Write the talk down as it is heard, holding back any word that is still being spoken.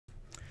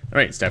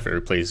Alright, Staff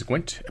Editor plays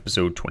Gwent,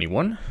 episode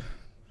 21.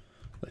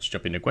 Let's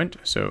jump into Gwent.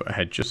 So I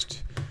had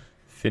just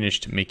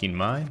finished making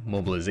my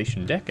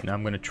mobilization deck, and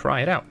I'm going to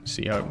try it out,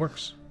 see how it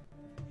works.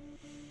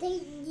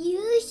 They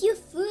use your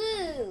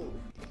food.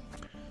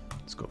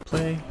 Let's go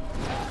play.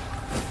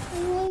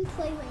 I want to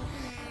play right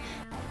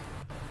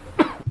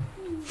now.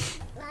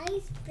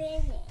 Nice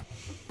spinning.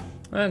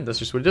 And that's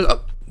just what it does.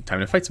 Oh,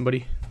 time to fight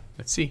somebody.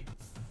 Let's see.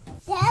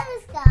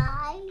 Those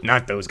guys.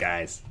 Not those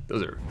guys.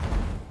 Those are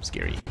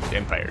scary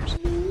vampires.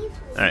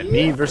 Alright,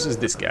 me versus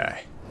this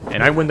guy.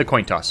 And I win the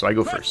coin toss, so I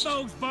go first.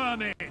 Because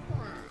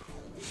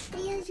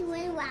you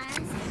went last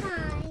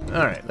time.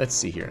 Alright, let's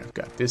see here. I've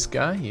got this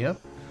guy, yep.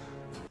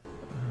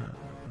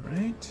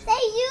 Alright. They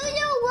do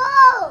the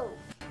rope.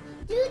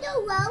 Do the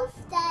rope,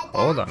 Dad.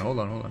 Hold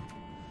on.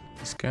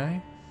 This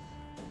guy.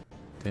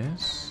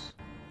 This.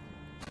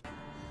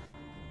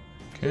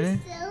 Okay.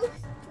 He's so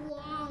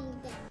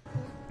strong.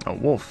 A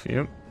wolf,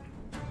 yep.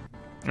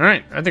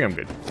 Alright, I think I'm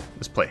good.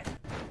 Let's play.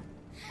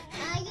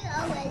 I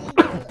already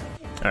do it.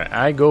 Alright,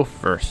 I go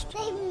first.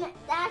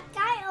 That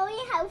guy only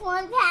has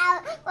one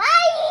power. Why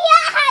do you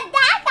have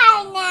that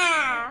guy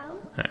now?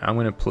 Alright, I'm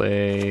gonna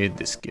play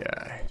this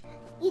guy.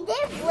 You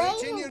didn't play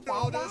him,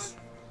 Dada.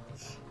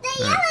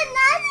 They have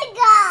another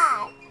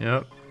guy.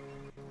 Yep.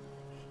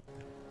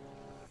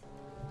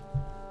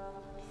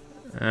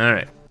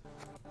 Alright.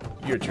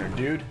 Your turn,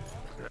 dude.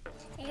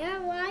 Yeah,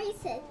 why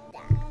is it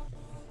that?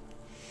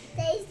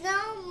 There's no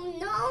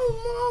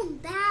more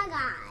bad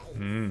guy.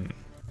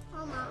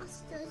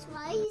 Almost. That's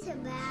why he's a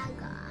bad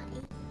guy.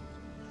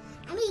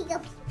 I mean,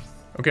 the...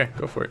 Okay,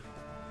 go for it.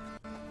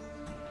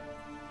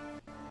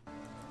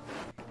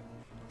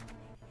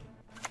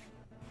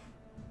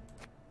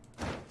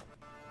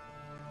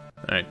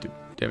 Alright,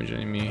 damage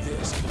enemy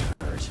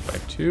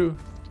 5-2.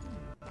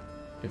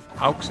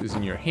 If Aux is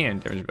in your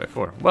hand, damage by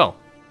 4. Well,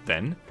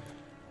 then,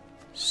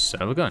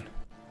 son of a gun.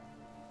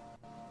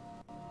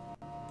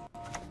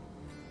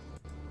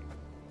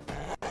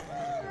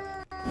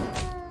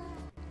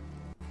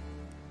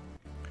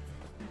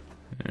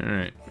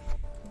 Alright.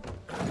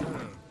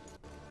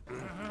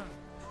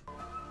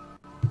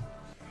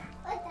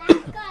 What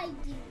that guy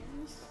do?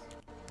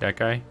 That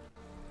guy?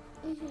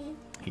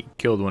 He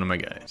killed one of my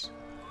guys.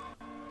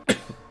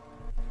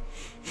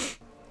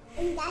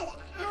 And that,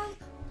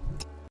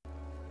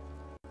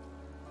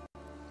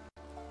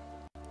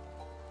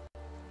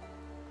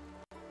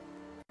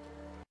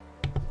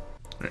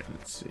 Alright,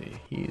 let's see.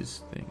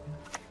 He's thinking.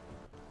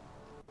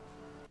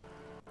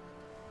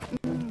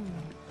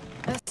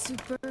 That's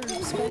super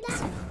thing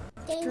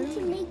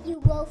to make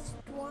you both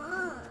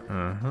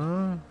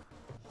strong.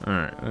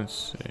 Alright, let's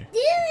see. Do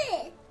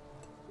it!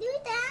 Do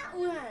that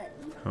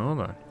one. Hold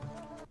on.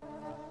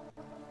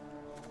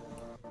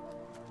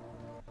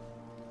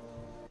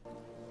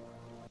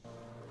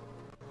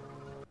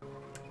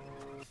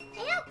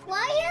 Hey,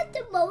 why have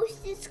the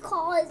mostest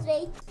cars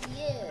right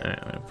here? Alright,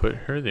 I'm gonna put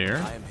her there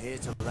I am here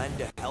to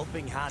lend a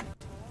helping hand.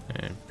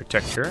 and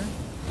protect her.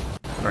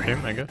 Or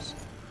him, I guess.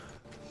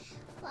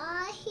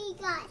 Why he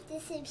got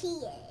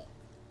disappeared?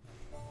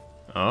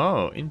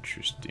 Oh,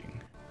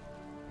 interesting.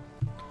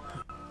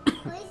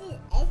 What is it?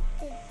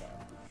 Esther?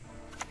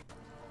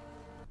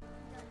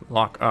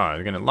 Lock. Ah,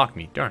 they're gonna lock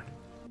me. Darn.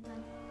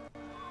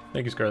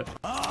 Thank you, Scarlet. He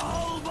didn't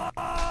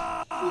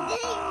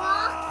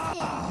lock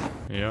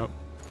him. Yep.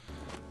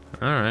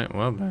 Alright,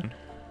 well then.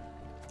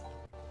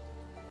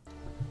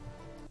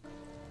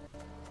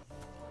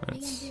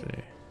 Let's see.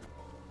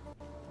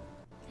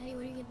 Daddy,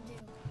 what are you gonna do?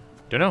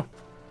 Dunno.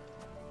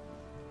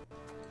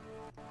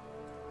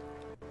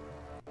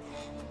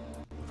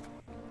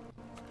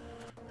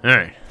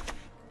 Alright.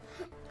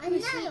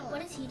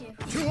 What does he do?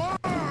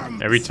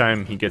 Every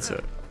time he gets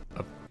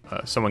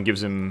someone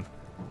gives him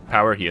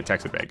power, he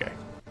attacks a bad guy.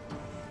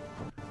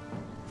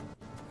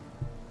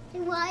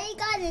 Why you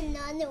got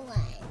another one?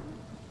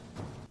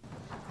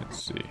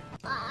 Let's see.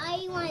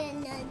 I want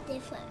another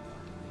different.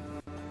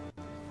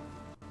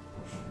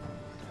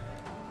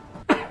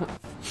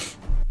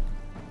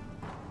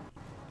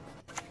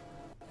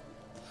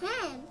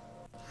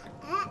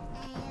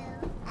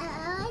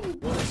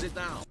 What is it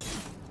now?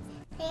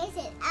 They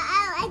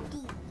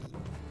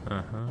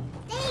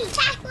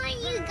attacked one of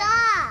you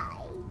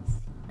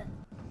guys.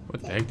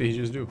 What the heck did he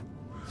just do?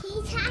 He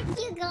attacked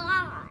you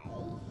guys.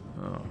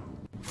 Oh,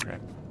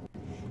 crap.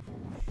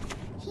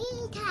 He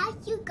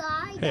attacked you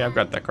guys. Hey, I've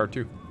got that card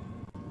too.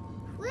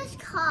 Which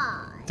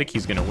card? I think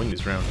he's gonna win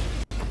this round.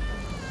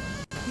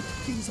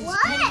 What?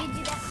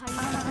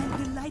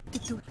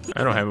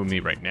 I don't have him with me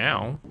right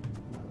now.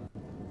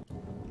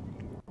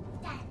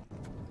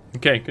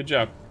 Okay, good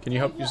job. Can you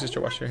help your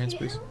sister wash your hands,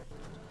 please?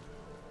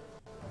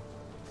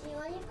 Do you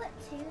want to put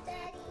two,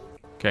 Daddy?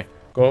 Okay,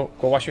 go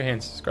wash your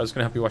hands. Scarlett's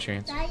gonna help you wash your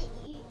hands. Daddy,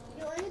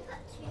 you want to put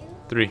two?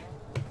 3.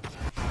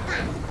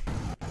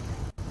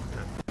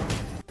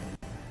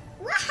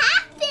 What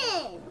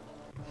happened?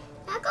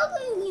 That guy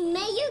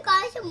made you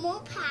guys some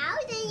more power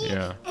than you,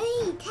 Yeah. and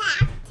he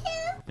attacked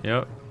him?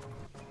 Yep.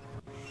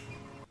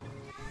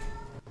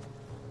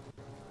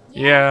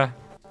 Yeah.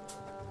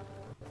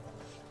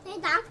 Hey,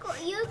 Doc,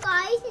 You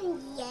guys in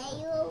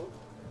yellow.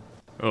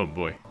 Oh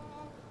boy.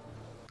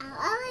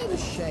 Orange.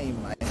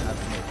 Shame I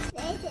have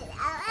This is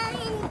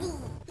orange.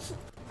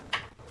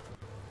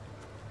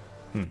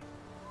 Hmm.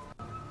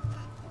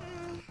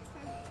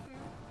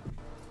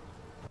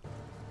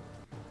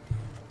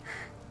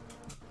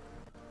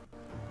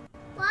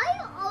 Why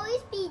you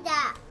always be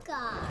that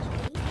guy?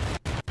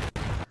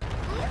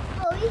 Why you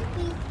always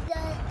be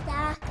that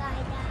guy,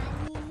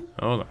 Daddy?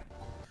 Hold on.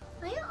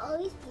 Why you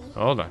always be?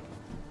 Hold on.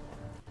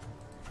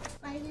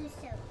 Why you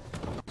so?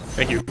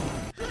 Thank you.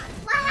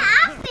 What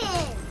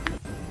happened?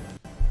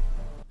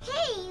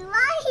 Hey,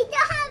 why he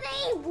don't have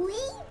any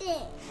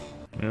bleeding?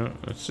 Yeah,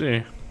 let's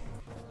see.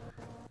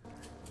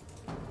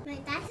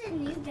 Wait, that's a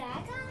new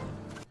bad guy?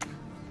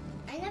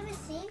 I never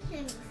seen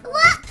him before.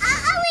 What?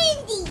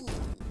 Orange!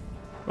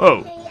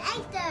 Whoa. Hey,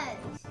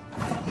 actors!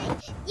 Hey,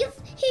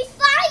 he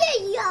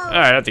fired you!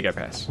 Alright, I think I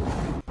pass.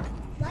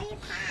 Why you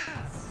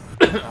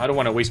pass? I don't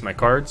want to waste my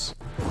cards.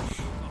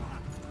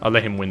 I'll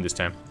let him win this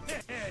time.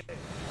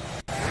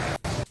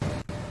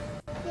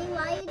 Hey,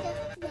 why you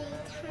just play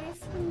time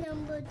for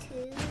number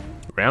 2?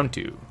 Round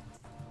 2.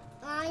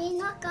 You're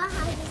not gonna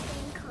have the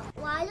same card.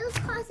 Why those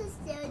cards are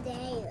still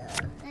there?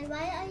 And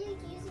why are you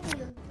using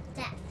your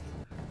deck?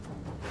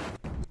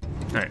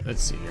 Alright,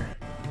 let's see here.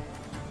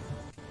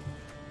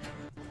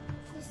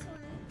 This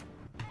one.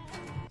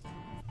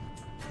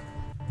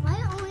 Why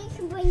I only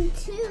can bring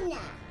 2 now?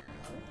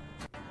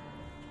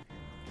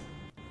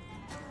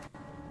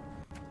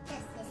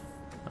 Yes.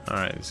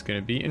 Alright, this is going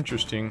to be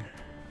interesting.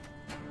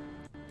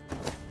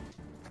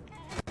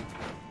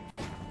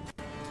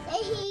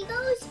 Hey, he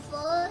goes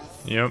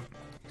first. Yep.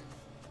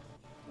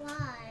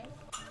 Why?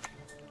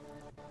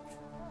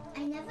 I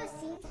never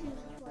seen him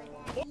before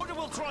that. Order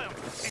will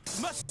triumph. It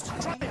must I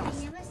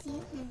triumph. never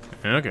seen him.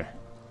 Okay.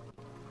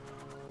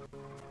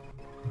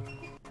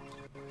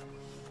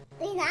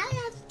 They now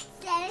have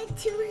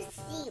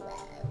 7-0.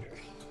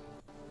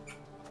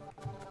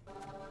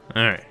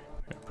 Alright.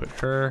 Put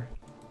her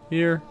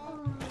here.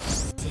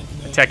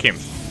 Attack him.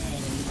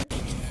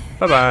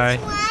 Bye-bye.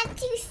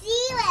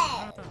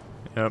 1-0.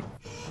 Yep.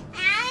 I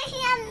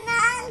have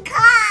none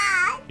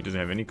cards. He doesn't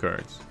have any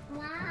cards.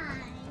 Why?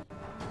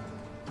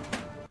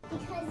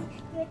 Because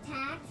you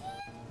attacked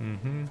him?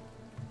 Mm-hmm.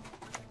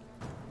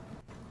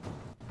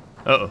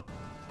 Uh-oh.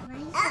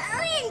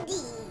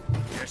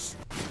 Yes.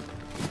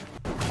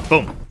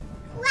 Boom.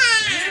 Wow!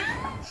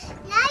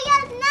 Now you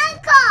have none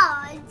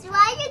cards.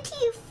 Why do you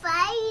keep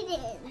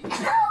fighting?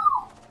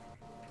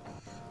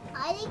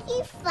 Why do you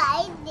keep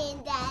fighting,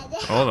 Dad?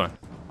 Hold on.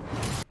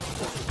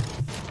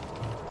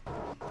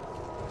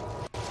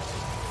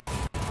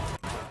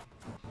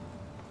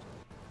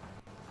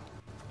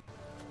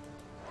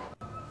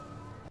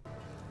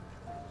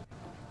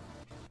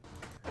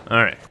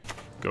 Alright.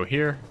 Go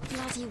here.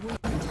 He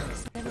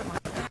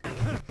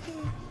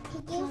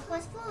gave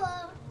us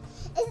 4.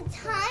 It's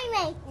time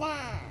right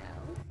now.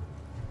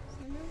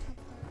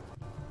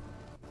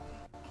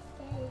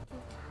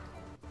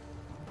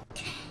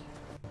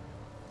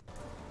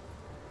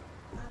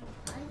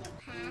 Are you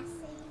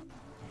passing?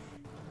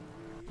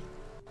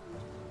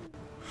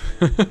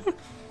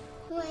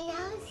 Well,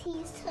 now it's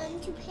his turn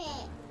to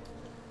pick.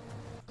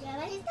 Yeah,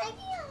 but he's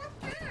taking a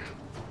pass.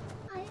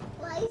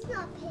 Why he's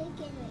not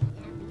picking right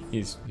now?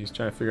 He's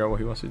trying to figure out what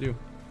he wants to do.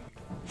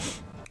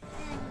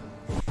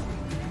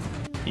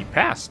 He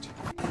passed.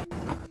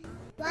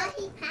 Why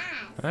he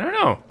passed? I don't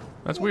know.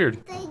 That's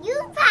weird. Then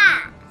you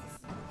pass.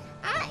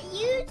 I want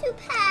you to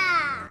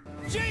pass.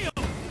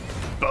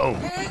 Boom.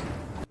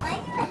 Why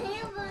you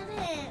handle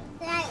him?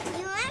 That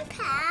you want to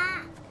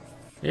pass.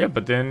 Yeah,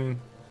 but then...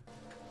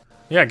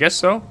 Yeah, I guess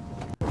so.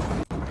 You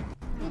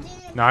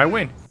didn't. Now I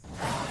win.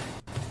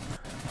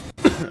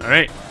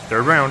 Alright,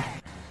 third round.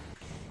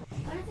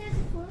 What if there's a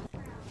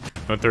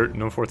 4th round?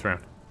 No fourth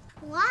round.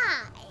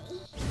 Why?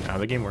 How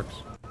the game works.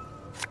 What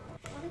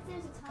if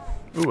there's a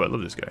tie? Ooh, I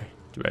love this guy.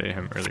 Too bad I didn't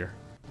have him earlier.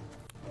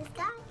 This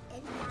guy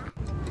is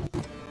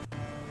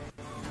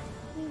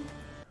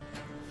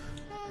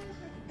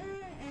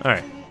that.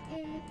 Alright,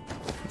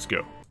 let's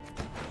go.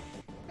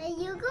 And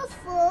you go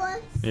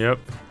first Yep.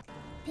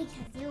 because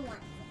you want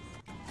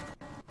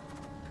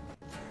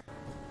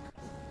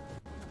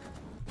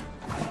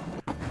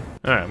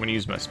Alright, I'm gonna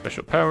use my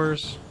special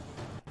powers.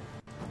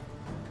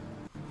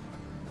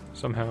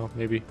 Somehow,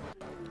 maybe.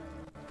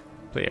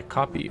 Play a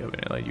copy of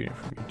an allied unit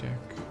from your deck.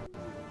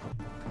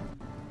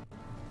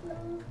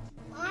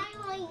 Why do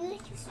I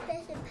use your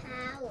special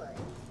powers?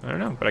 I don't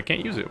know, but I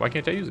can't use it. Why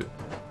can't I use it?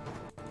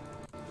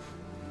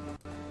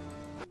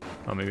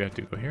 Oh, maybe I have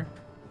to go here?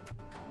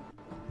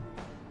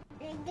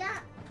 I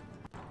got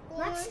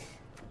what?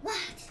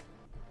 What?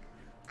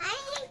 I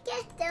didn't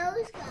get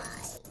those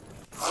guys.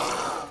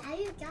 How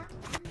you got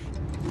them?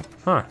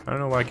 Huh, I don't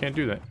know why I can't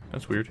do that.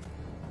 That's weird.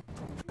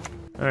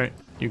 Alright,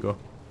 you go.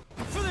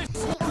 For this,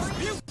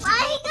 Why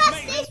he got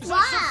 6 wow.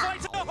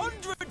 balls? Fight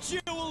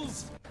 100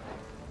 duels.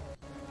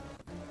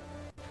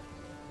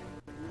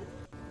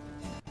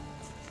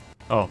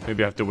 Oh,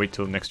 maybe I have to wait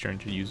till next turn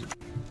to use it.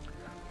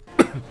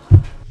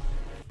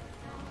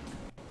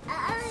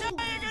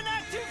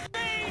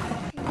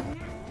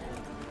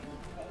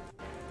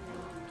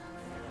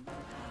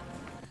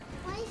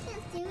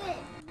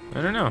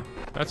 I don't know.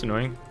 That's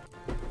annoying.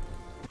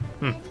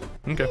 Hmm.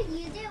 Okay. You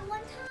used it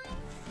one time?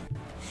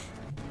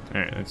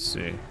 Alright, let's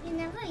see. You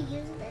never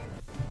used it?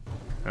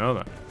 Hold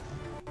on.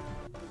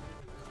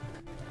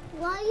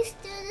 Why are you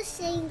still the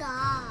same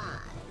guy?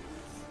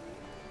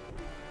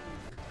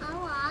 How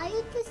are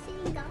you the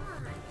same guy?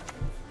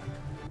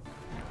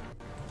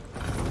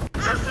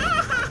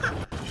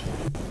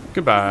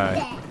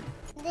 Goodbye.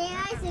 There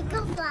I said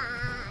goodbye.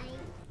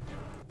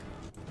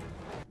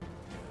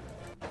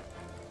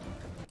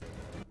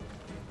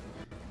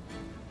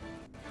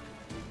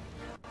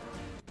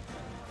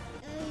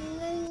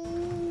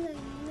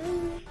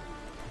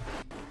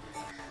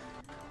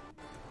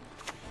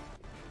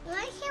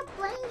 Why can't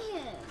bring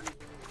him?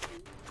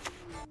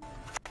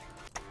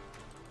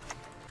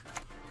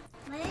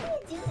 What are you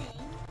doing?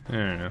 I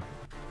don't know.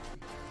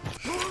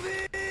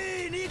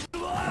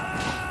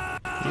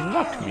 He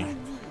locked me.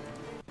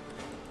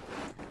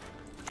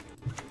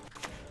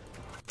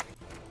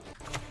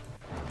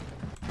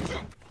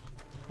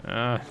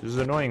 This is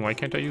annoying. Why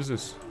can't I use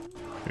this?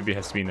 Maybe it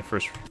has to be in the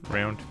first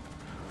round.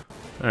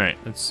 Alright,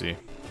 let's see.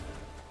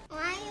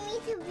 Why do you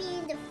need to be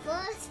in the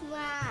first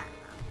round?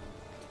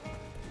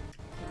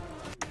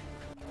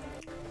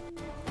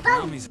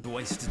 Army's a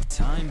waste of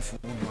time for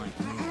one like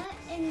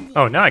me.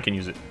 Oh, now I can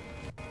use it.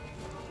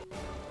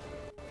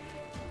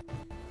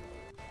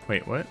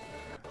 Wait, what?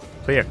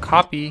 Play a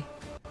copy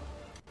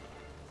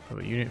of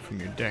a unit from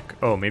your deck.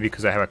 Oh, maybe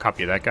because I have a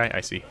copy of that guy?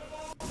 I see.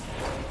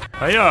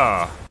 Hiya!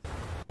 Yeah,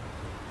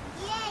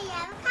 you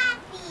have a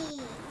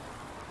copy.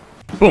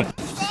 Boom!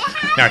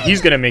 Now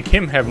he's gonna make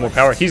him have more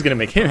power. He's gonna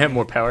make him have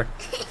more power.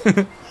 You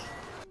gotta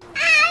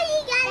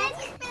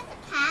spend the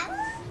power?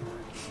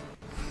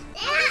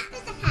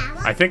 The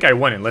power? I think I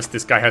won unless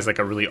this guy has like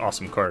a really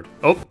awesome card.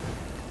 Oh!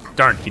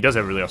 Darn, he does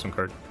have a really awesome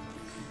card.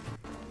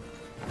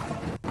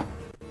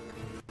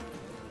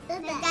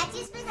 Did that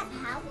just spend the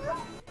power?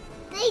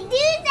 They do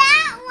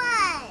that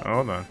one!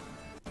 Hold on.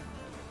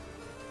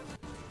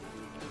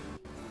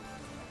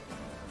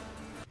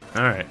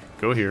 Alright,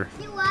 go here.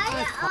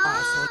 Why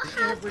all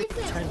have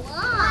different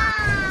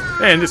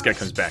ones? And this guy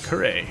comes back.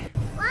 Hooray.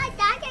 Why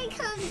that guy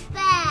comes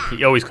back?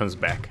 He always comes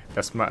back.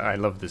 I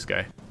love this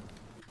guy.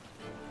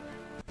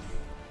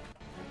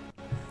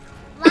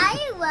 Why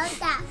you love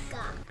that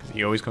guy?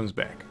 He always comes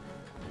back.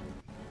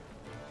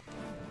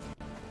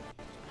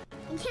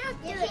 You can't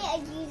use it yet.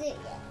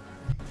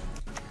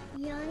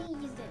 You only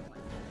use it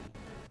once.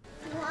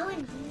 You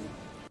haven't do it.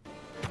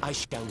 I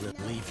shall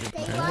leave you.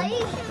 Say why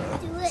you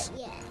can't do it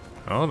yet.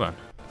 Hold on.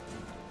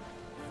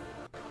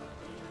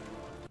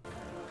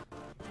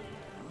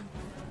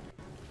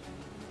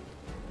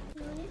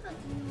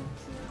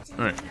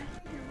 Alright.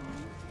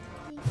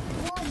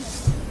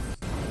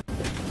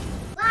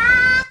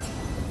 What?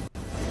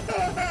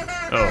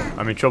 Oh,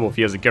 I'm in trouble if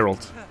he has a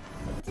Geralt.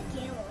 It's a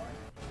Geralt.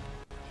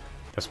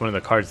 That's one of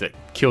the cards that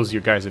kills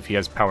your guys if he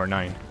has power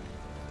 9.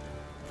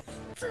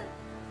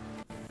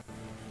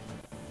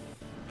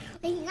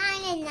 Like 9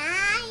 and 9?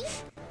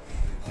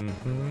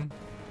 Mm-hmm.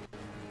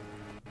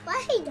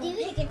 Why he do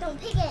pick it? Don't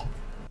pick it.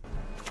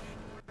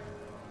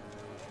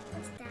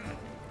 What's that?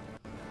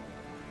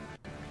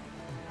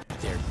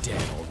 They're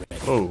dead already.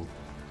 Oh.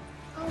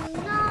 Oh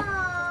no!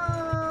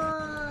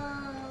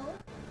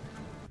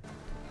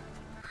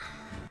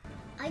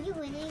 Are you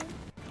winning?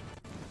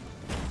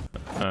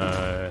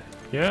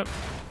 Yep.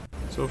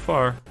 So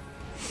far.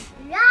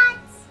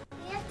 Lots!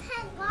 You have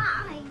 10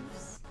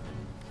 lives.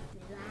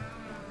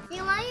 See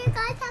why you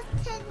guys have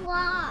 10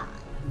 lives?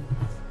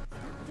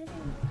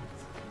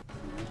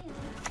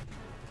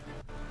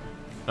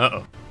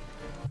 Uh-oh.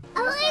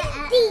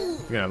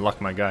 Oh, You're gonna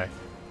lock my guy.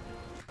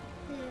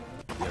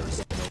 There is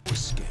no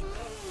escape.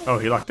 Oh,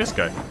 he locked this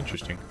guy.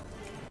 Interesting.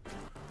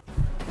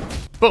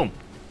 Boom!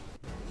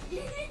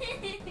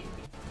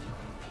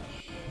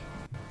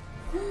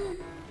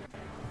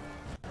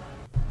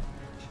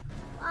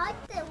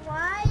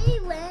 Why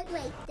you went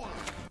like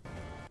that?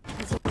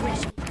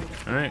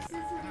 Alright.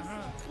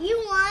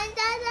 You won,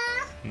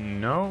 Dada?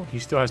 No, he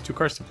still has 2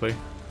 cards to play.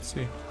 Let's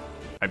see.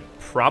 I'm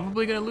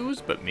probably gonna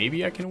lose, but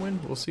maybe I can win.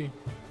 We'll see.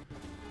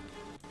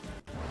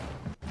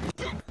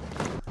 He's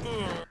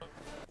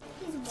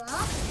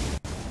what?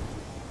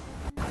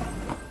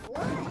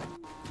 What?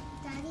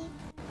 Daddy?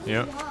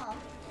 Yep. What?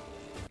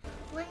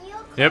 When you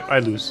Yep, call I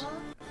lose. what?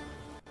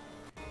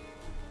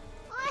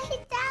 Why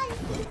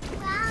Daddy?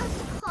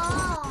 Last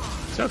call.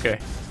 It's okay.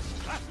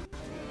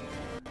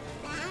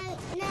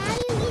 Now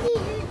you need to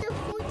use the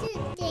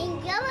fortune thing.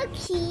 You have a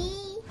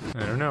key.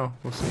 I don't know.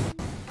 We'll see.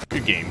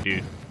 Good game,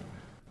 dude.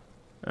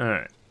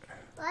 Alright.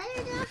 Why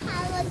you don't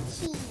have a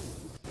key?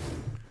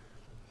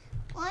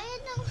 Why you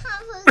don't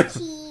have a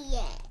key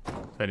yet?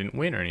 I didn't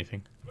win or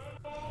anything.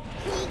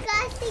 We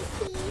got the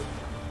key.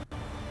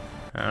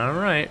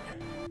 Alright.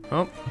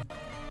 Well.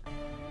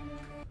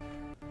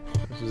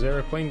 This is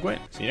Eric playing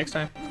Gwent. See you next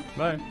time.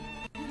 Bye.